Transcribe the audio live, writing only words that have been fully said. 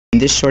In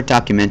this short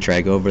documentary,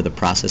 I go over the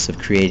process of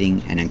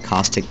creating an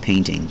encaustic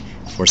painting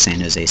for San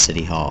Jose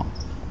City Hall.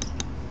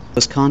 I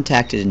was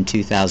contacted in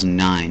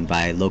 2009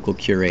 by local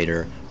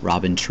curator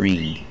Robin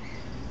Treen,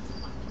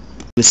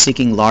 who was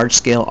seeking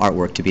large-scale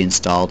artwork to be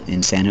installed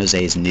in San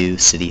Jose's new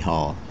City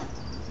Hall.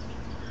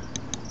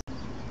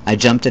 I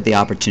jumped at the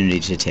opportunity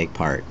to take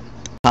part.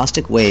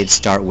 Encaustic waves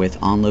start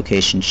with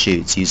on-location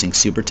shoots using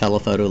super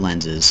telephoto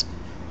lenses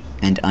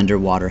and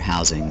underwater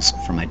housings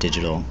for my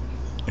digital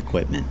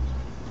equipment.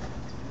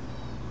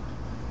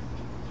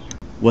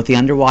 With the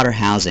underwater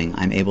housing,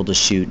 I'm able to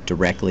shoot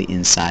directly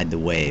inside the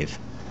wave.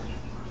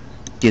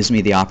 It gives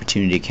me the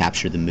opportunity to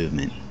capture the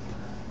movement.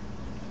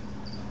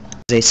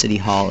 The City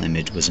Hall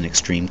image was an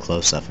extreme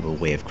close-up of a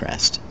wave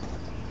crest.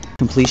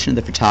 Completion of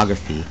the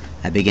photography,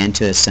 I began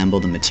to assemble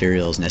the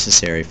materials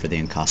necessary for the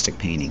encaustic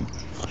painting.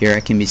 Here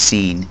I can be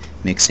seen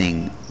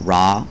mixing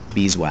raw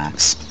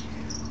beeswax,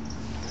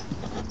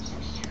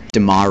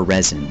 damar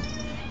resin,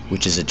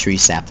 which is a tree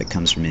sap that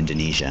comes from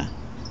Indonesia.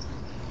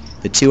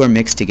 The two are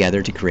mixed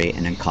together to create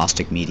an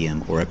encaustic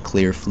medium, or a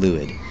clear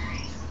fluid,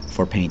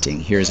 for painting.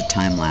 Here is a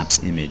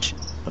time-lapse image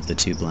of the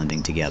two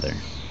blending together.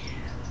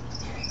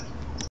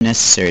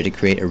 Necessary to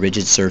create a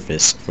rigid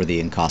surface for the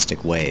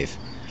encaustic wave.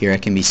 Here I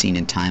can be seen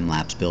in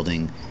time-lapse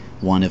building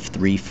one of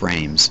 3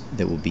 frames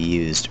that will be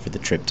used for the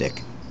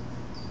triptych.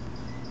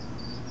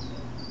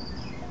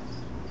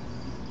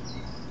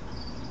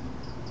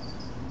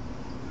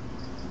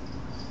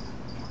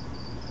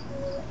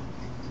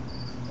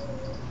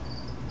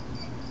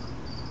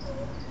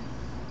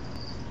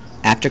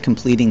 After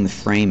completing the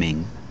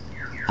framing,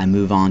 I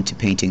move on to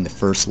painting the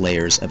first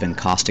layers of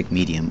encaustic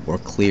medium, or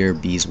clear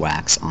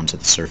beeswax, onto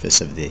the surface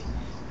of the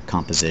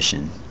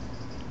composition.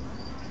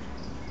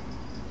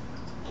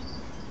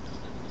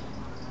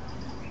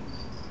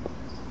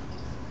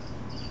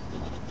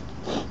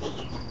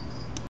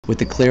 With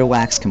the clear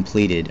wax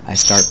completed, I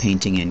start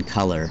painting in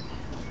color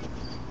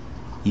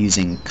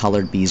using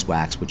colored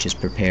beeswax, which is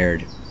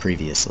prepared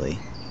previously.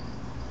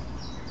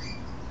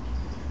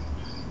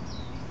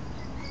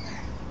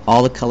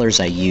 All the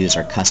colors I use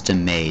are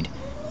custom made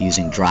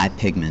using dry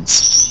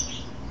pigments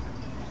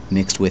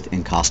mixed with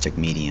encaustic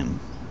medium.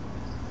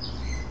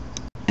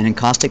 An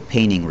encaustic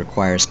painting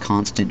requires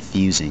constant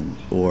fusing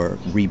or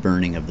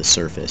reburning of the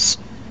surface.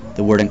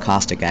 The word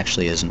encaustic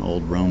actually is an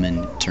old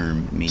Roman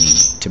term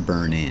meaning to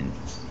burn in.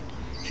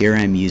 Here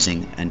I am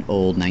using an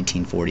old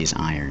 1940s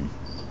iron.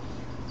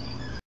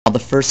 While the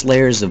first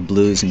layers of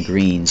blues and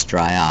greens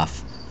dry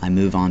off, I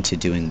move on to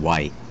doing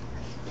white.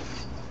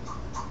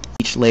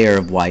 Each layer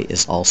of white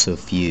is also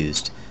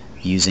fused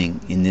using,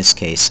 in this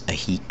case, a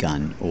heat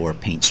gun or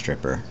paint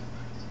stripper.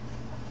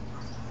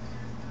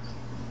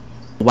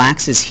 The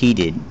wax is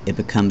heated, it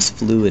becomes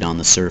fluid on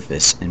the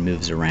surface and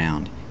moves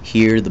around.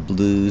 Here the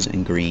blues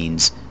and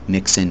greens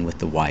mix in with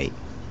the white.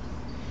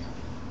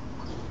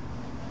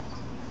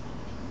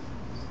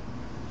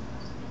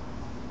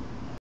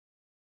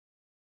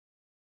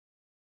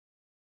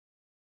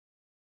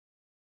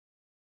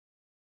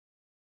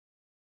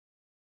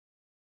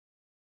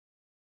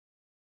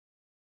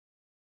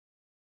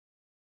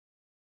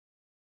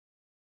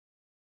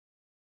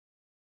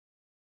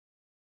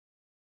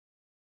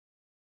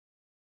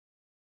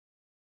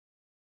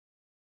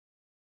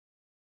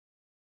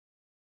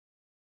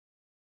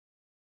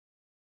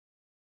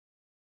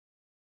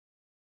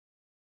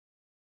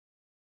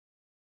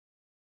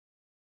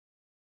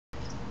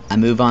 I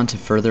move on to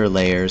further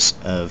layers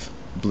of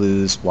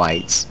blues,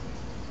 whites,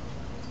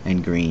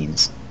 and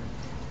greens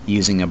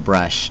using a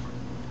brush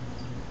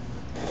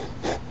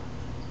to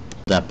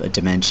build up a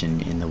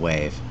dimension in the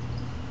wave.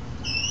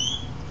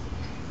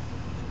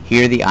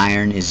 Here the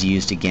iron is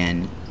used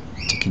again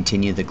to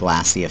continue the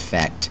glassy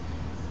effect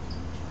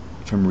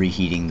from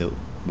reheating the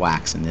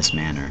wax in this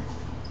manner.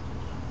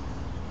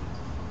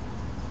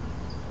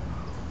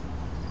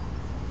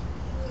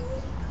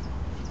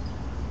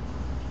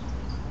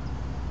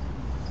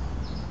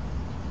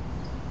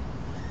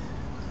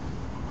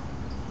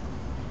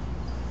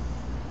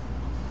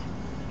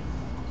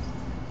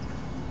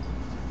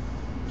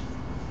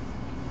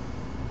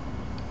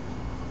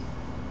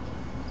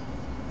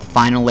 The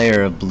final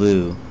layer of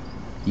blue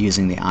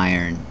using the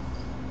iron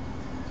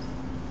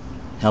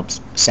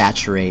helps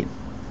saturate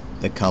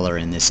the color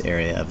in this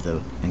area of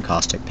the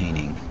encaustic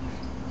painting.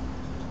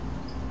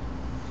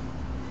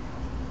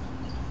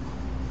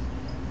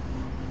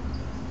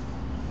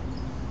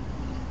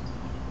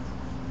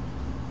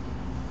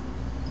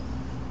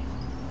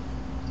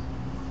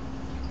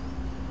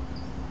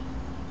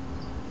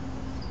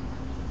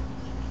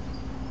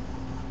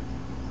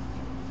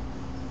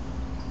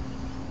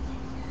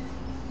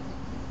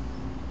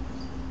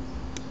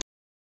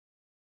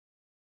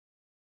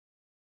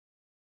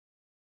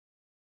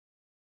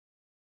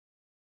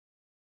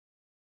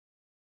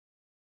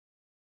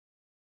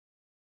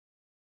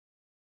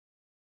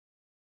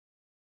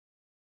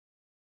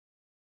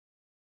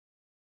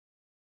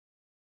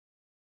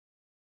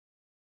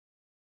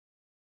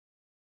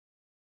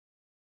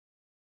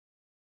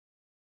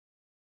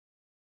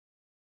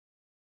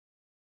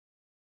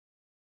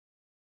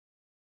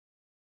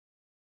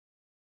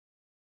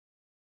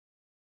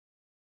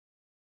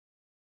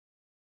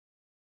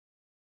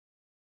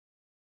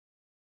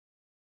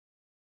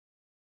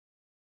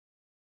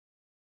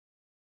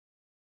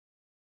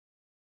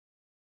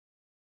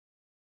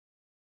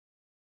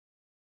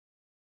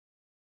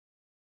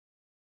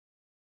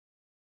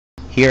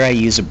 Here I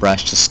use a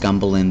brush to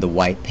scumble in the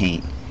white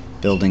paint,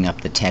 building up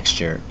the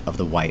texture of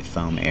the white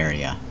foam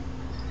area.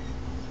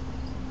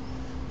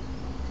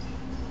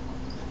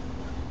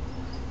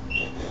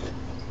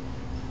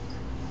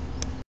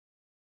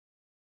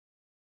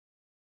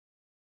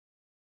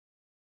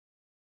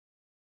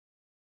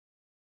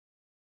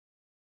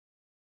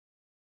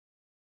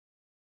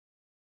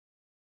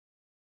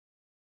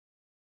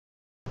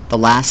 The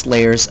last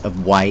layers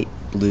of white,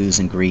 blues,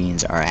 and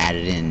greens are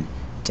added in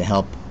to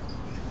help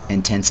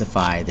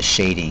intensify the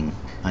shading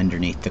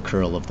underneath the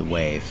curl of the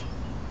wave.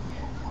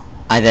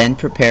 I then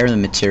prepare the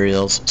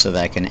materials so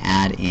that I can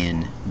add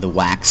in the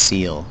wax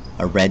seal,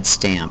 a red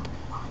stamp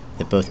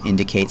that both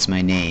indicates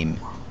my name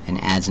and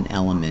adds an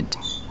element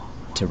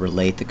to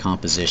relate the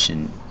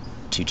composition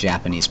to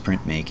Japanese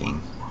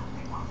printmaking.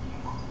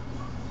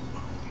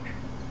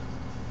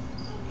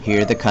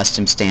 Here the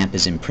custom stamp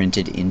is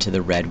imprinted into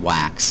the red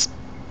wax.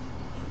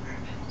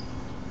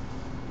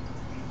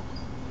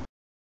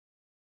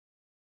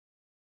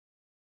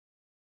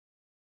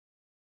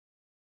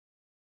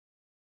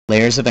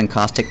 Layers of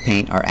encaustic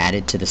paint are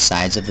added to the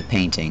sides of the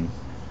painting,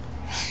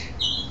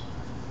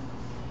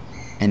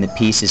 and the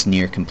piece is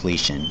near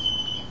completion.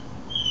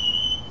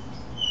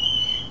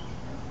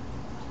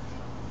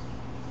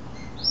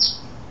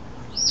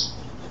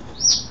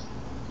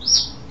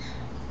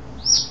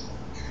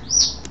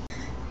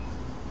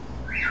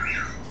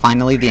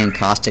 Finally, the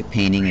encaustic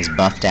painting is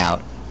buffed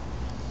out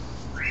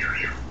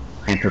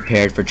and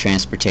prepared for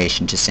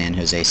transportation to San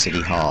Jose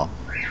City Hall.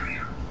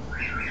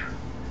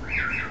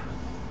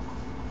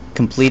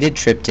 Completed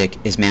triptych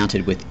is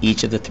mounted with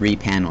each of the 3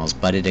 panels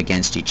butted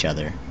against each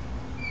other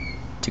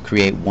to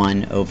create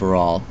one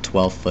overall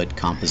 12-foot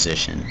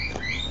composition.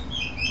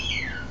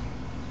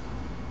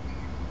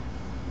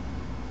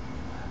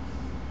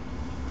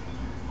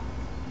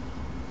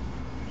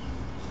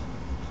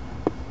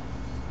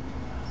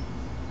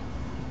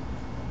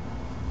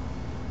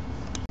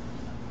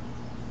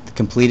 The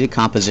completed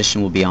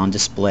composition will be on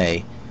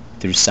display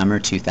through summer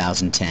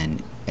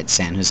 2010 at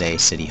San Jose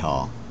City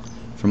Hall.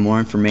 For more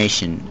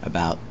information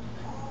about,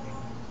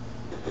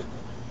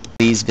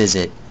 please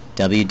visit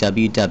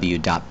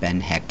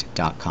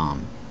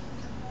www.benhecht.com.